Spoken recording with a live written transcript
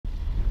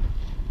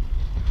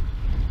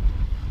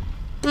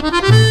Hi,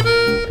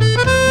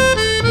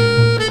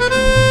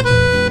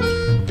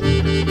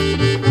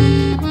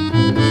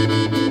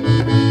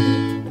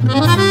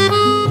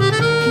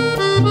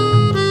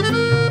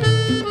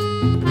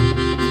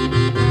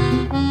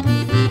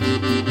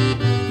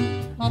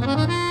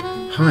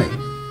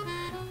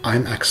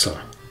 I'm Axel,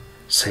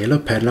 sailor,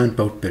 paddler and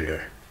boat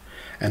builder,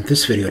 and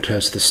this video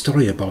tells the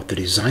story about the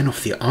design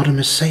of the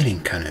Artemis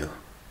sailing canoe.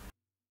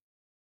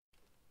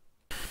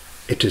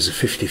 It is a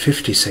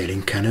 50-50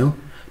 sailing canoe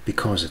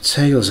because it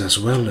sails as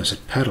well as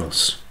it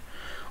paddles.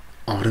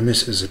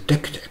 Artemis is a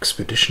decked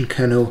expedition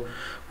canoe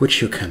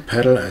which you can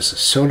paddle as a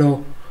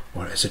solo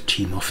or as a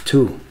team of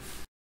two.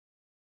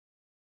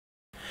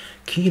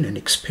 Keen and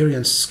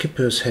experienced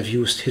skippers have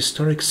used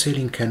historic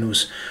sailing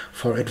canoes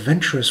for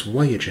adventurous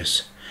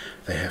voyages.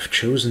 They have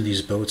chosen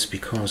these boats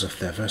because of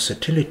their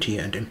versatility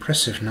and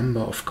impressive number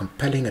of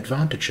compelling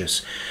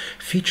advantages,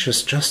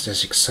 features just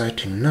as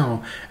exciting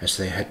now as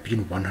they had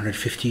been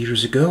 150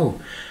 years ago,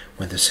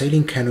 when the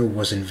sailing canoe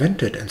was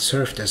invented and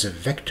served as a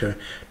vector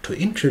to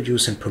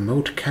introduce and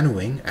promote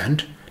canoeing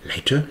and,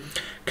 later,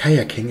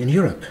 kayaking in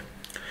Europe.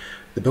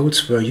 The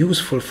boats were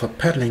useful for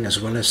paddling as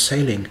well as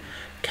sailing,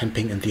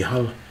 camping in the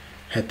hull,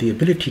 had the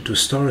ability to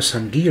store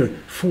some gear,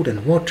 food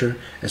and water,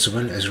 as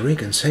well as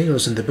rig and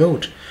sails in the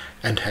boat,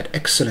 and had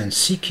excellent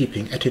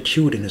seakeeping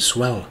attitude in a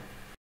swell.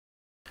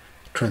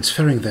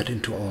 Transferring that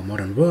into our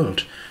modern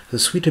world, the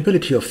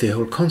suitability of the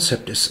whole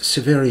concept is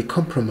severely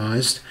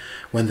compromised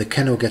when the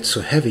canoe gets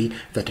so heavy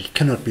that it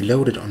cannot be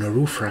loaded on a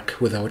roof rack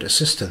without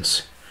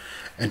assistance.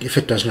 And if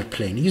it does not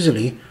plane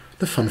easily,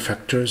 the fun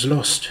factor is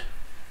lost.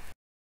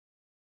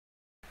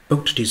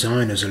 Boat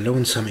design is a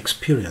lonesome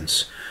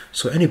experience,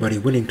 so anybody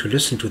willing to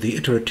listen to the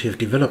iterative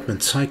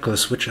development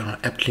cycles which are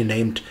aptly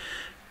named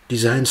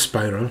design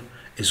spiral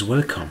is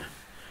welcome.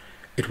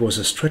 It was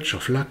a stretch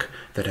of luck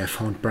that I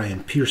found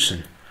Brian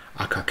Pearson,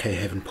 aka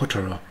Heaven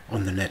Potterer,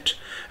 on the net,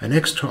 an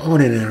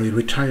extraordinary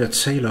retired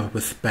sailor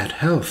with bad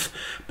health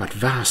but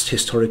vast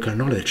historical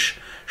knowledge,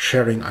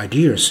 sharing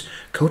ideas,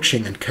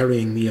 coaching and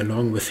carrying me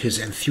along with his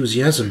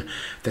enthusiasm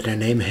that I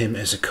name him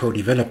as a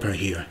co-developer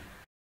here.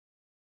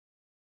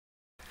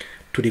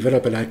 To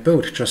develop a light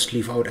boat, just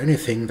leave out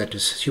anything that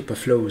is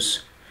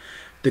superfluous.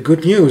 The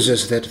good news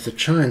is that the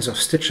chines of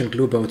stitch and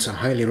glue boats are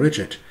highly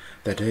rigid,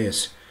 that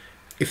is,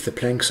 if the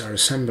planks are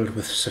assembled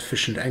with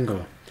sufficient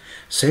angle.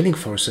 Sailing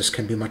forces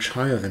can be much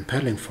higher than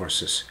paddling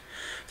forces.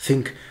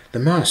 Think the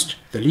mast,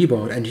 the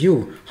leeboard and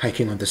you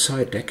hiking on the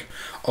side deck,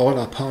 all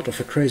are part of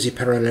a crazy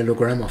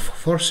parallelogram of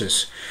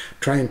forces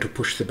trying to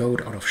push the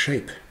boat out of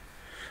shape.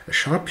 A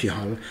Sharpie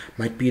hull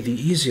might be the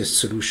easiest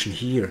solution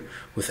here,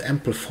 with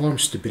ample form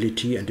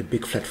stability and a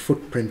big flat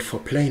footprint for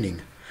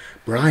planing.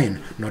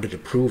 Brian nodded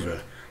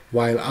approval,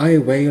 while I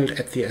wailed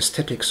at the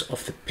aesthetics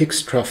of the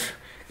pig's trough,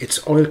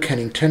 its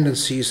oil-canning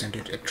tendencies and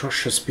its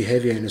atrocious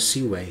behavior in a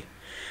seaway.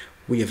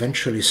 We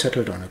eventually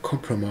settled on a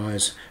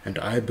compromise, and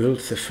I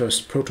built the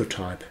first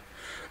prototype.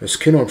 A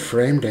skin-on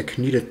frame deck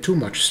needed too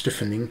much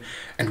stiffening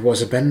and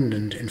was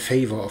abandoned in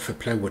favor of a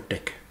plywood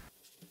deck.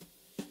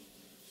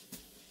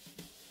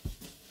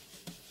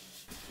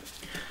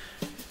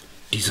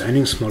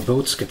 Designing small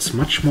boats gets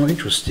much more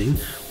interesting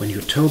when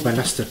you tow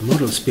ballasted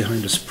models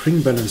behind a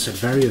spring balance at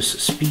various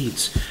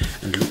speeds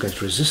and look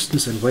at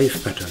resistance and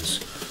wave patterns,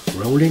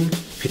 rolling,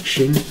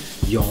 pitching,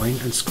 yawing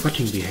and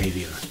squatting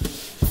behavior.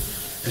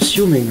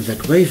 Assuming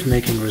that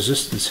wave-making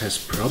resistance has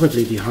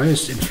probably the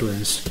highest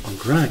influence on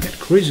drag at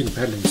cruising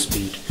paddling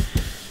speed,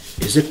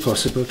 is it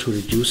possible to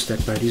reduce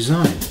that by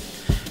design?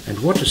 And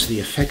what is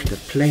the effect at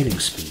planing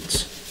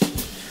speeds?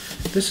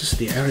 This is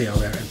the area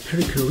where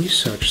empirical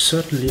research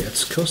certainly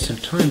adds cost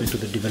and time into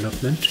the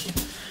development,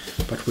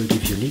 but will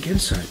give unique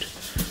insight,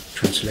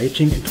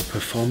 translating into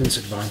performance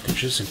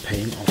advantages and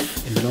paying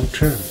off in the long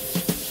term.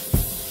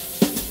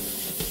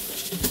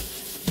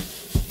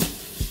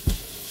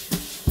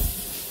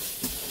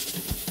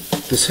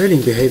 The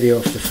sailing behavior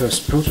of the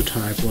first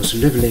prototype was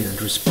lively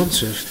and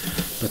responsive,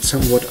 but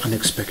somewhat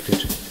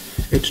unexpected.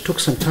 It took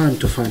some time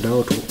to find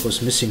out what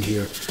was missing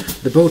here.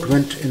 The boat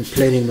went in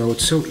planing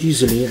mode so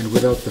easily and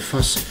without the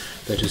fuss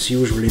that is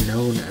usually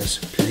known as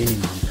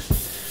planing hump.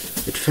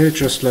 It felt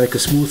just like a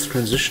smooth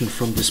transition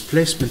from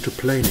displacement to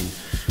planing,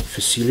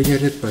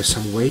 facilitated by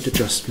some weight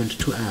adjustment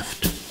to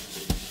aft.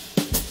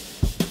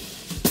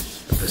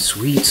 The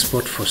sweet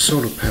spot for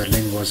solo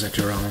paddling was at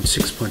around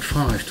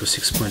 6.5 to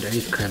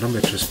 6.8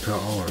 kilometers per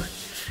hour,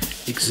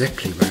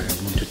 exactly where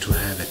I wanted to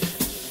have it.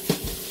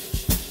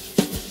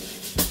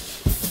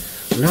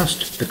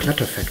 Last, the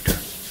clutter factor.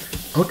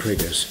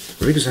 Outriggers,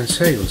 rigs and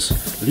sails,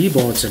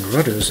 leeboards and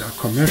rudders are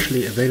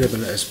commercially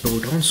available as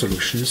bolt-on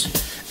solutions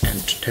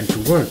and tend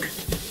to work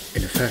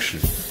in a fashion,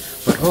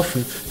 but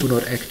often do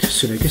not act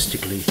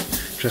synergistically,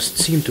 just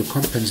seem to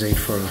compensate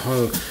for a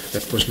hull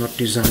that was not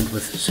designed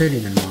with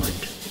sailing in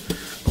mind.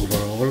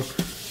 Overall,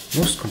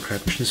 most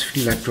contraptions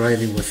feel like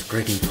driving with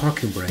dragging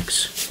parking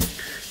brakes.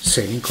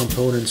 Sailing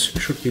components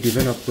should be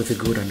developed with a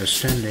good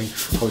understanding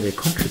how they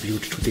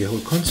contribute to the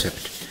whole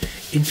concept,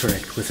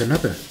 interact with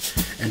another,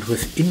 and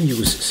with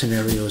in-use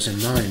scenarios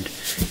in mind,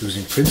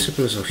 using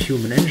principles of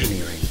human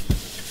engineering.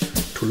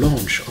 To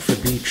launch off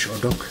a beach or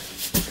dock,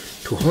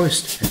 to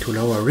hoist and to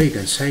lower rig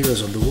and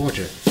sails on the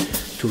water,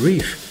 to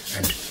reef,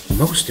 and,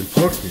 most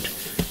important,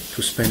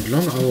 to spend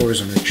long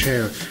hours on a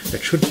chair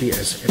that should be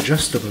as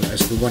adjustable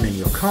as the one in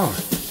your car.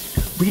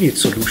 We need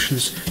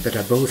solutions that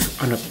are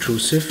both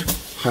unobtrusive,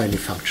 highly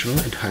functional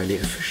and highly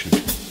efficient.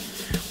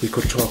 We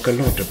could talk a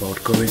lot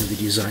about going the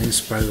design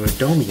spiral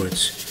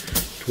downwards,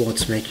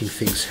 towards making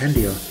things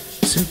handier,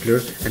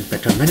 simpler and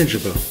better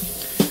manageable.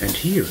 And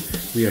here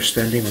we are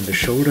standing on the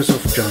shoulders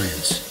of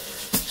giants,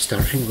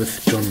 starting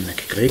with John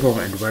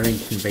McGregor and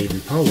Warrington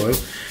Baden-Powell,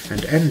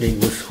 and ending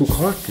with Hugh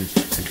Horton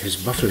and his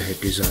Bufflehead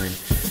design,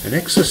 an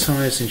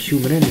exercise in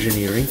human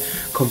engineering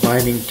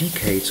combining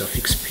decades of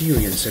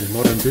experience and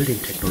modern building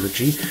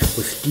technology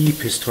with deep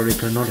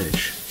historical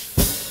knowledge.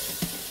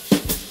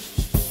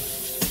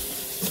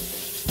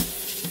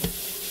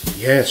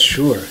 Yes,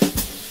 sure.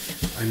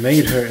 I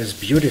made her as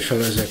beautiful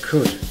as I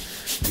could,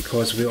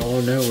 because we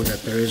all know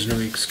that there is no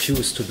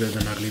excuse to build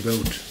an ugly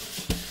boat.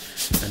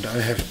 And I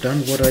have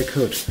done what I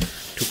could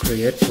to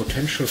create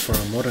potential for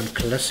a modern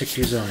classic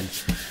design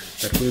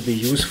that will be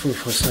useful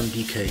for some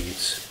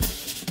decades.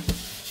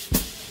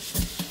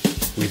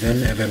 We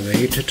then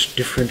evaluated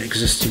different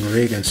existing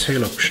rig and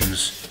sail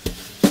options,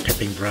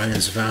 tapping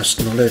Brian's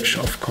vast knowledge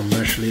of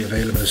commercially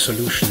available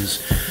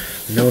solutions.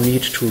 No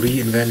need to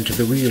reinvent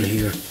the wheel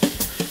here.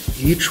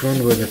 Each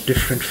one with a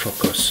different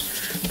focus: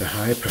 the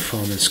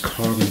high-performance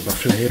carbon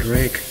Bufflehead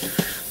rig,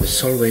 the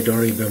Solway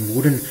Dory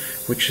Bermudan,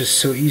 which is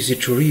so easy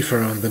to reef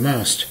around the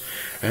mast,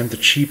 and the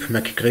cheap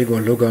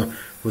McGregor lugger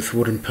with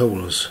wooden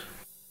poles.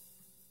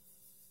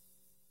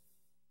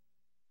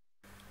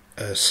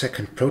 A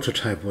second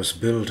prototype was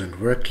built and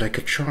worked like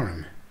a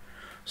charm,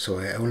 so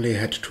I only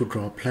had to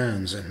draw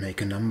plans and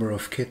make a number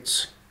of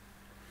kits.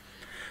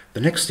 The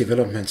next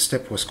development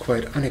step was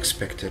quite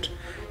unexpected,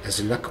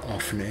 as luck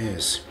often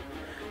is.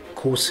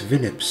 Koos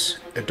Winnips,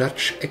 a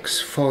Dutch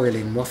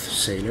ex-foiling moth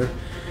sailor,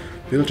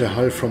 built a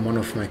hull from one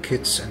of my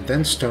kits and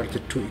then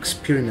started to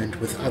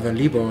experiment with other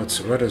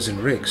leeboards, rudders and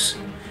rigs.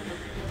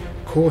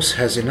 Koos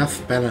has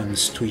enough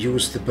balance to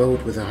use the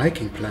boat with a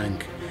hiking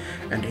plank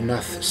and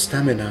enough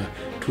stamina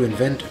to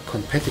invent a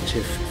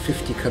competitive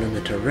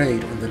 50-kilometer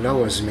raid on the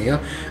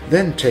Lauwersmeer,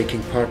 then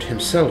taking part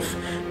himself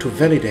to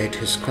validate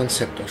his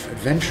concept of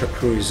adventure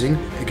cruising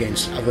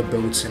against other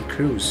boats and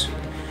crews.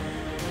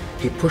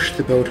 He pushed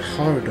the boat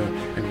harder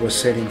and was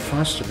sailing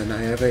faster than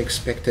I ever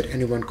expected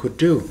anyone could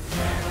do,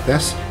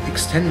 thus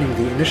extending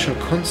the initial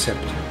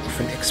concept of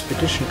an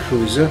expedition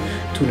cruiser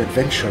to an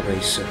adventure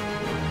racer.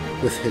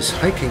 With his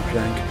hiking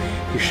plank,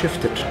 he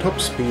shifted top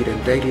speed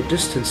and daily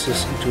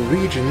distances into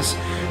regions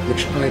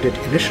which I did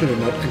initially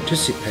not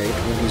anticipate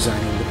when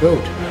designing the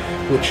boat,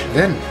 which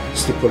then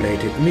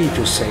stipulated me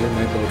to sail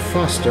my boat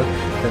faster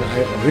than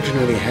I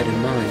originally had in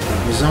mind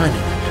when designing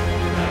it.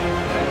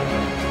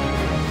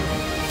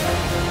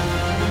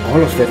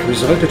 All of that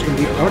resulted in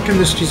the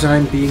Artemis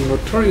design being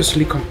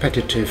notoriously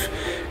competitive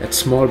at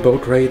small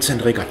boat raids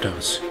and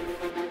regattas.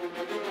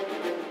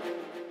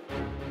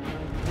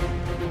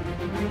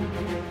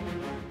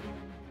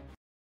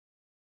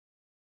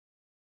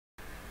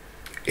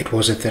 It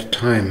was at that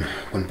time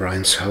when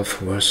Brian's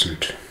health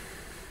worsened,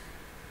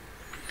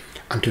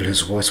 until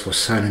his voice was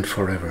silent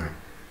forever.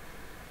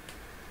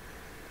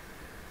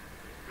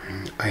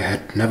 I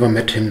had never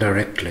met him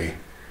directly,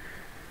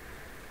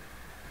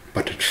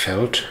 but it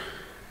felt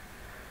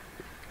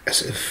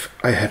as if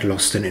I had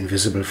lost an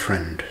invisible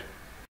friend.